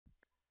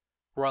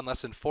We're on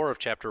lesson 4 of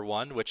chapter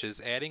 1, which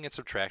is adding and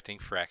subtracting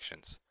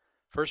fractions.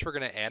 First, we're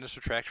going to add and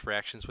subtract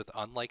fractions with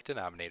unlike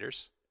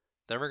denominators.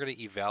 Then we're going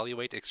to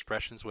evaluate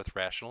expressions with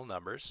rational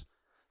numbers.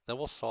 Then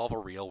we'll solve a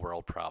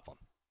real-world problem.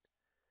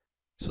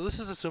 So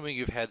this is assuming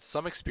you've had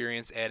some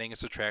experience adding and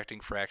subtracting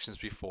fractions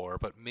before,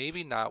 but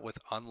maybe not with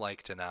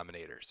unlike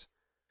denominators.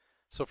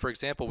 So for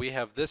example, we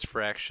have this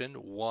fraction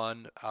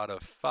 1 out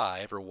of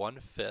 5, or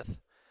 1/5,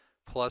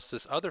 plus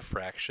this other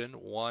fraction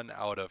 1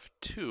 out of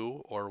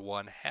 2, or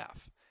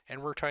 1/2.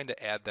 And we're trying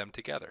to add them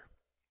together.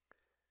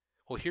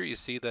 Well, here you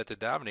see that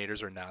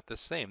denominators are not the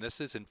same.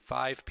 This is in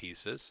 5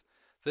 pieces.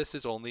 This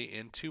is only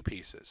in 2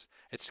 pieces.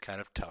 It's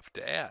kind of tough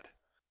to add.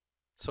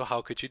 So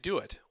how could you do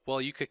it? Well,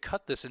 you could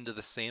cut this into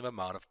the same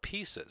amount of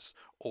pieces,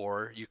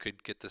 or you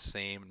could get the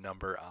same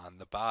number on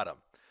the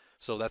bottom.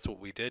 So that's what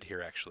we did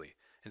here actually.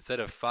 Instead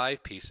of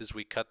 5 pieces,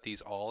 we cut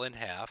these all in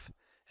half,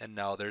 and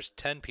now there's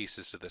 10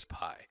 pieces to this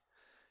pie.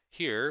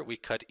 Here, we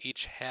cut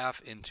each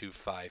half into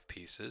 5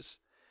 pieces,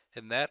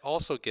 and that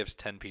also gives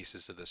 10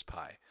 pieces to this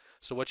pie.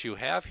 So what you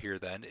have here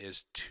then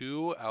is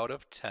 2 out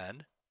of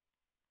 10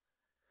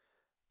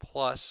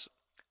 plus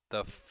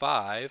the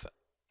 5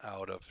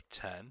 out of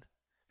 10,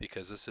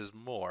 because this is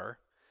more,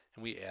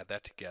 and we add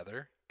that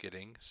together,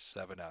 getting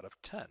 7 out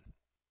of 10.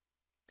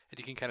 And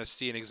you can kind of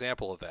see an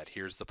example of that.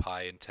 Here's the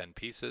pie in 10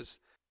 pieces,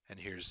 and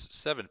here's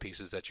 7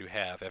 pieces that you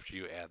have after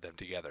you add them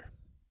together.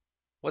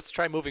 Let's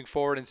try moving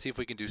forward and see if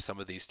we can do some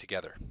of these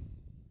together.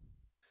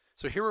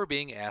 So here we're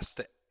being asked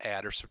to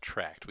add or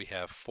subtract. We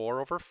have 4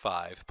 over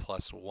 5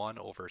 plus 1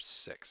 over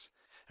 6.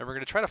 And we're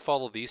going to try to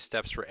follow these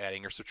steps for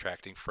adding or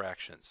subtracting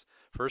fractions.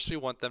 First, we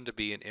want them to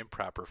be in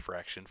improper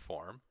fraction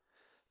form.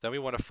 Then we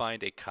want to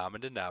find a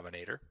common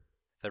denominator.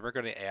 Then we're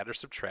going to add or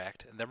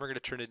subtract, and then we're going to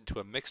turn it into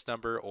a mixed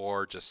number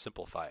or just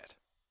simplify it.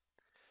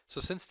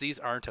 So since these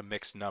aren't a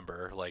mixed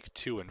number, like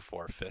 2 and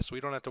 4/5, we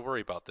don't have to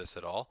worry about this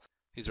at all.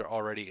 These are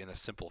already in a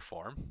simple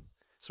form.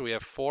 So we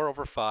have 4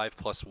 over 5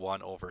 plus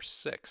 1 over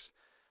 6.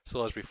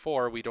 So as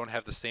before, we don't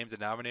have the same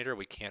denominator,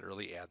 we can't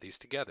really add these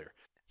together.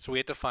 So we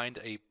have to find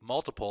a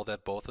multiple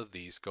that both of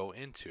these go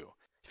into.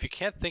 If you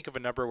can't think of a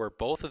number where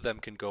both of them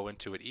can go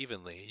into it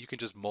evenly, you can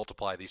just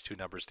multiply these two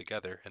numbers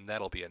together, and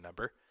that'll be a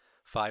number.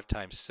 5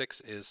 times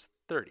 6 is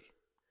 30.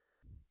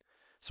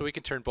 So we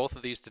can turn both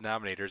of these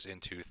denominators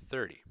into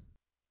 30.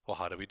 Well,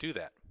 how do we do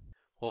that?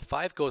 Well,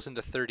 5 goes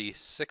into 30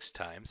 6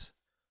 times,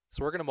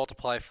 so we're going to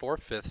multiply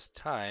 4/5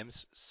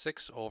 times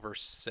 6 over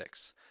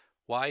 6.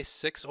 Why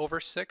 6 over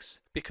 6?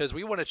 Because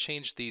we want to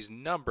change these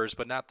numbers,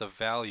 but not the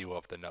value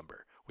of the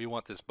number. We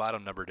want this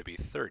bottom number to be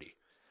 30.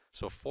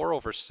 So 4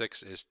 over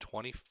 6 is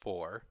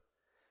 24.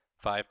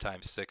 5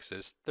 times 6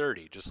 is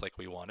 30, just like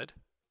we wanted.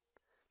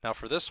 Now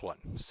for this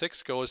one,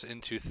 6 goes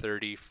into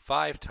 30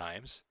 5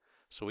 times,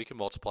 so we can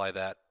multiply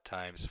that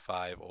times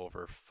 5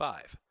 over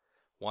 5.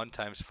 1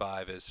 times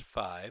 5 is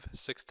 5.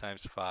 6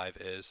 times 5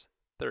 is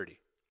 30.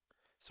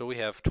 So we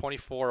have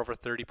 24 over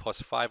 30 plus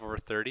 5 over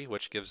 30,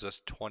 which gives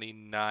us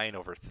 29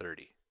 over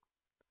 30.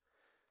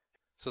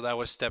 So that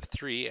was step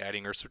 3,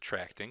 adding or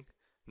subtracting.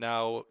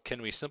 Now, can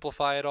we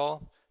simplify it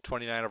all?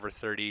 29 over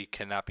 30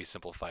 cannot be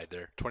simplified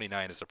there.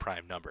 29 is a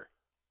prime number.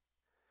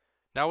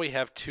 Now we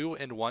have 2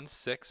 and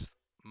 1/6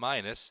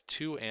 minus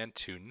 2 and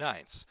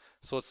 2/9.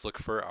 So let's look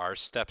for our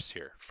steps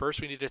here.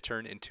 First, we need to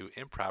turn into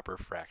improper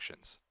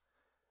fractions.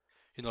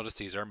 You'll notice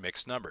these are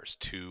mixed numbers,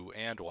 2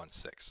 and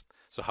 1/6.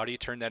 So how do you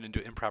turn that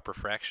into improper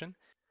fraction?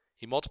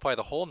 You multiply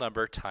the whole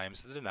number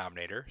times the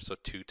denominator, so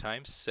 2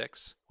 times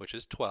 6, which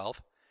is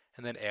 12,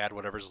 and then add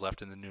whatever's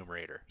left in the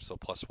numerator. So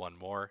plus 1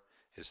 more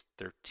is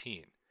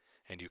 13.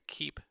 And you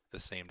keep the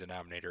same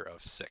denominator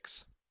of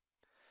 6.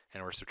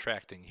 And we're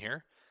subtracting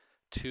here.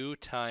 2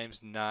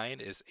 times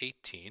 9 is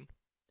 18,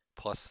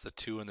 plus the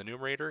 2 in the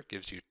numerator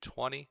gives you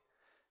 20,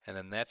 and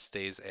then that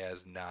stays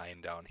as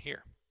 9 down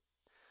here.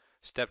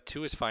 Step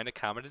 2 is find a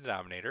common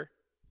denominator.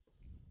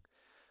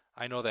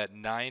 I know that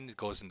 9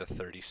 goes into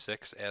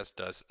 36, as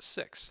does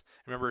 6.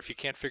 Remember, if you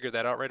can't figure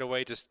that out right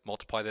away, just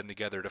multiply them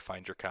together to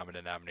find your common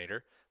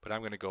denominator, but I'm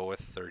going to go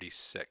with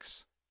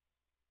 36.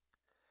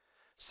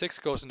 6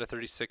 goes into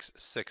 36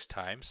 6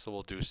 times, so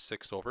we'll do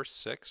 6 over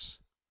 6.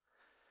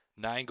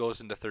 9 goes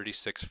into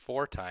 36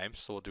 4 times,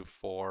 so we'll do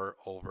 4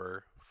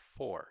 over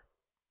 4.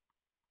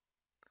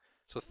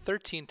 So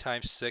 13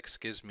 times 6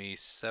 gives me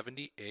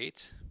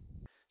 78.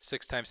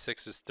 6 times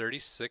 6 is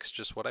 36,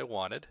 just what I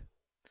wanted.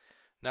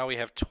 Now we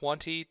have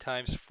 20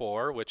 times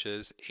 4, which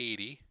is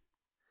 80,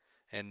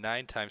 and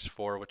 9 times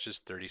 4, which is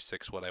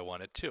 36, what I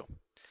wanted too.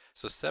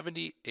 So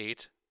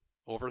 78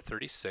 over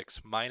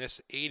 36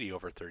 minus 80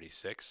 over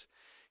 36.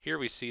 Here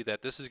we see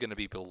that this is going to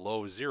be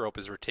below 0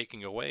 because we're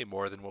taking away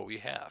more than what we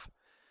have.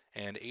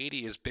 And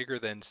 80 is bigger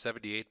than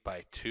 78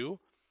 by 2,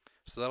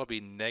 so that'll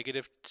be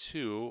negative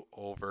 2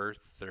 over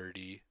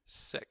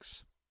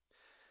 36.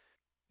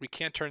 We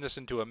can't turn this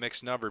into a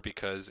mixed number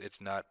because it's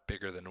not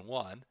bigger than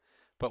 1,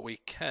 but we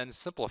can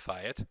simplify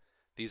it.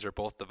 These are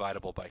both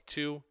divisible by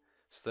 2,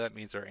 so that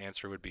means our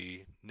answer would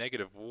be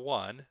negative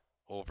 1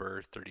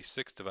 over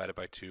 36 divided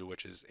by 2,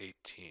 which is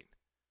 18.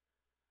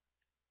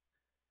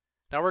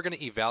 Now we're going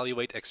to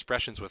evaluate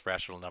expressions with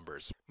rational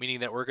numbers, meaning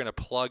that we're going to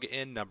plug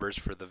in numbers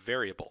for the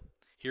variable.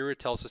 Here it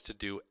tells us to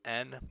do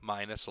n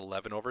minus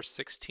 11 over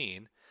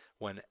 16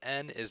 when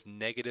n is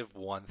negative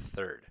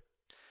 1/3.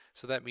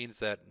 So that means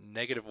that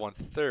negative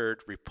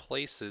 1/3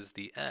 replaces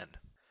the n.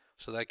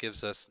 So that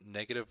gives us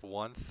negative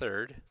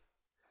 1/3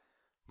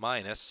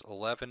 minus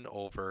 11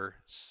 over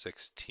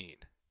 16.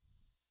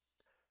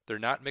 They're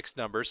not mixed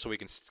numbers, so we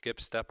can skip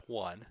step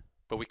 1,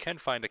 but we can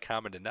find a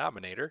common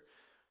denominator.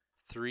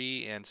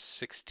 3 and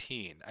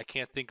 16. I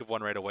can't think of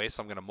one right away,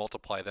 so I'm going to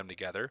multiply them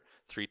together.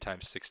 3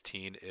 times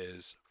 16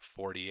 is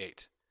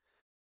 48.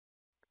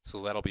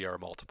 So that'll be our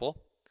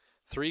multiple.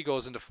 3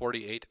 goes into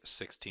 48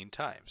 16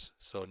 times.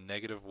 So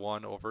negative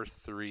 1 over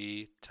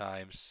 3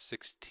 times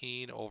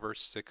 16 over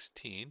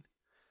 16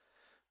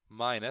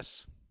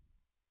 minus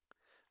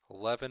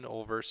 11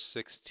 over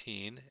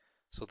 16.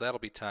 So that'll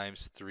be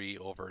times 3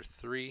 over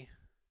 3.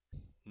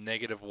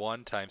 Negative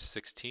 1 times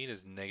 16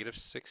 is negative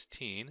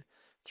 16.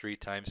 3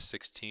 times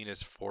 16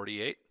 is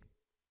 48.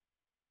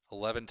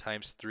 11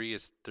 times 3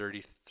 is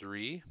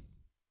 33.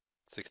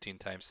 16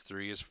 times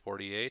 3 is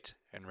 48.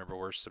 And remember,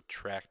 we're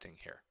subtracting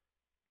here.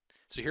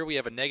 So here we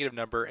have a negative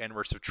number and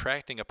we're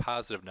subtracting a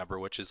positive number,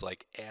 which is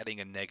like adding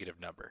a negative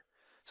number.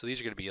 So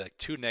these are going to be like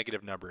two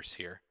negative numbers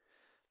here.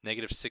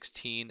 Negative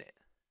 16,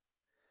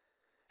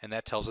 and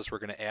that tells us we're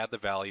going to add the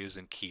values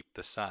and keep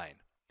the sign.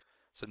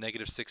 So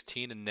negative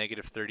 16 and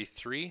negative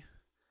 33,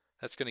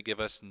 that's going to give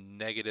us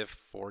negative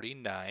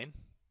 49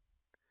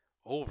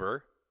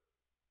 over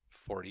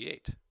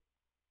 48.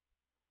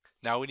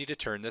 Now we need to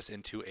turn this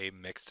into a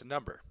mixed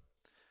number.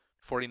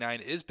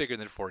 49 is bigger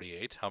than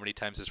 48. How many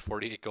times does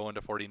 48 go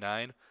into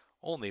 49?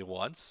 Only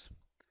once.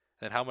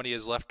 Then how many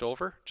is left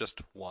over?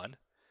 Just 1.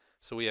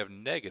 So we have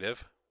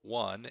negative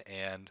 1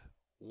 and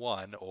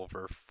 1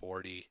 over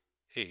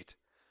 48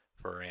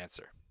 for our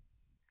answer.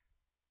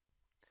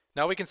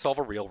 Now we can solve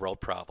a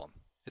real-world problem.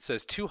 It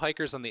says 2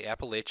 hikers on the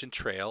Appalachian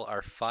Trail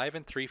are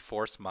 5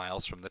 3/4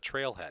 miles from the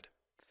trailhead.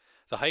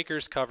 The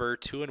hikers cover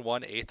 2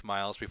 1/8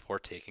 miles before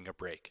taking a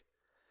break.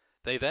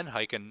 They then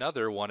hike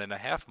another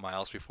 1.5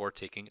 miles before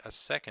taking a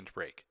second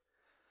break.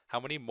 How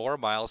many more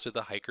miles do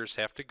the hikers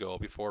have to go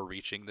before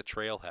reaching the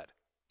trailhead?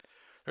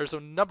 There's a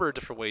number of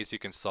different ways you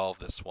can solve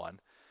this one,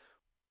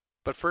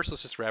 but first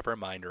let's just wrap our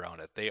mind around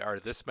it. They are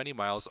this many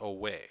miles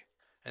away,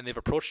 and they've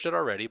approached it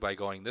already by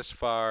going this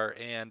far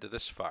and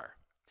this far.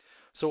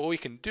 So what we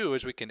can do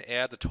is we can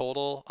add the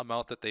total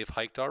amount that they've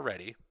hiked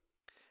already,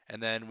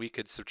 and then we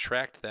could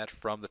subtract that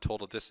from the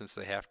total distance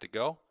they have to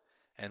go,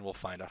 and we'll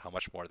find out how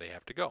much more they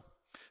have to go.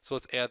 So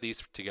let's add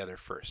these together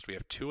first. We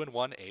have 2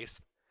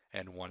 1/8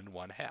 and 1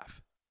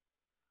 1/2.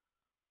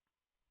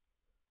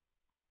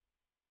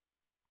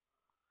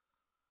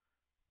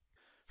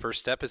 First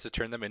step is to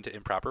turn them into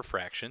improper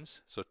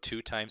fractions. So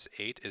 2 times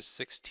 8 is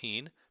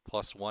 16,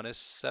 plus 1 is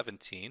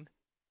 17.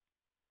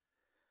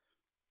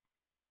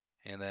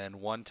 And then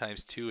 1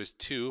 times 2 is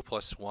 2,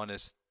 plus 1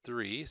 is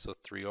 3, so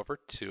 3 over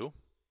 2.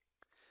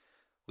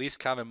 Least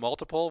common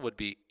multiple would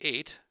be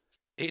 8.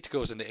 8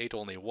 goes into 8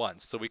 only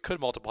once, so we could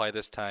multiply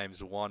this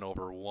times 1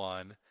 over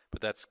 1,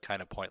 but that's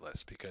kind of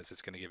pointless because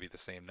it's going to give you the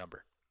same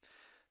number.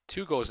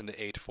 2 goes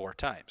into 8 4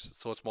 times,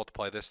 so let's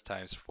multiply this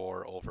times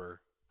 4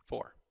 over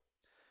 4.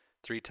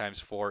 3 times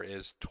 4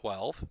 is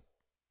 12.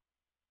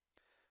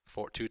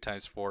 2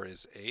 times 4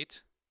 is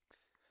 8.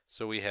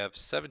 So we have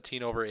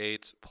 17 over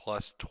 8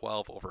 plus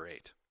 12 over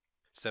 8.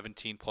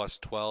 17 plus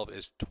 12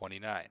 is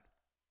 29.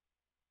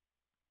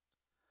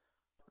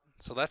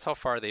 So that's how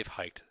far they've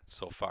hiked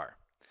so far.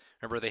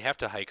 Remember, they have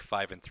to hike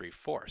 5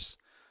 3/4.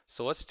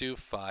 So let's do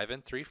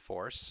 5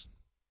 3/4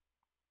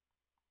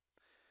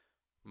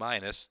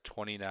 minus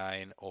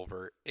 29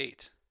 over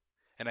 8.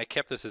 And I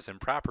kept this as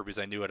improper because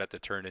I knew I'd have to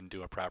turn it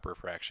into a proper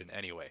fraction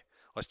anyway.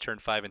 Let's turn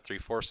 5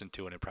 3/4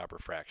 into an improper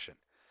fraction.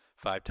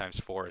 5 times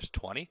 4 is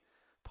 20,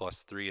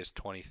 plus 3 is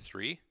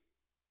 23,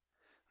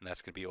 and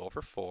that's going to be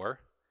over 4,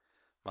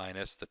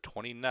 minus the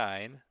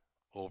 29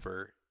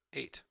 over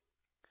 8.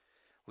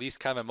 Least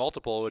common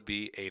multiple would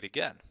be 8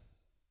 again.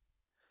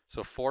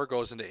 So 4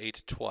 goes into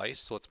 8 twice,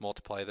 so let's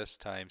multiply this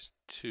times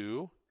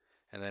 2,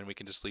 and then we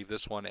can just leave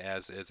this one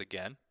as is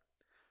again.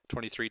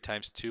 23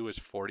 times 2 is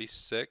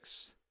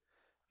 46,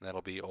 and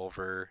that'll be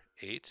over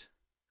 8,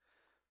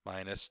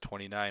 minus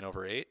 29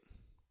 over 8.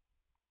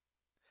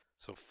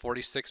 So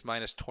 46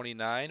 minus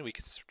 29, we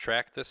can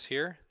subtract this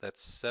here.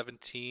 That's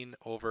 17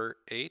 over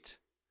 8.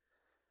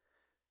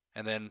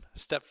 And then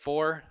step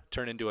 4,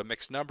 turn into a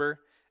mixed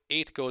number.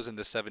 8 goes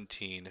into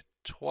 17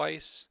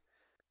 twice.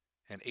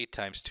 And 8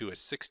 times 2 is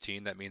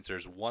 16. That means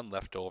there's 1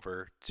 left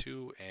over,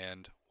 2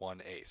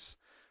 1/8.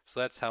 So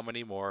that's how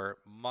many more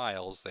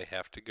miles they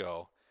have to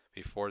go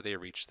before they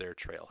reach their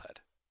trailhead.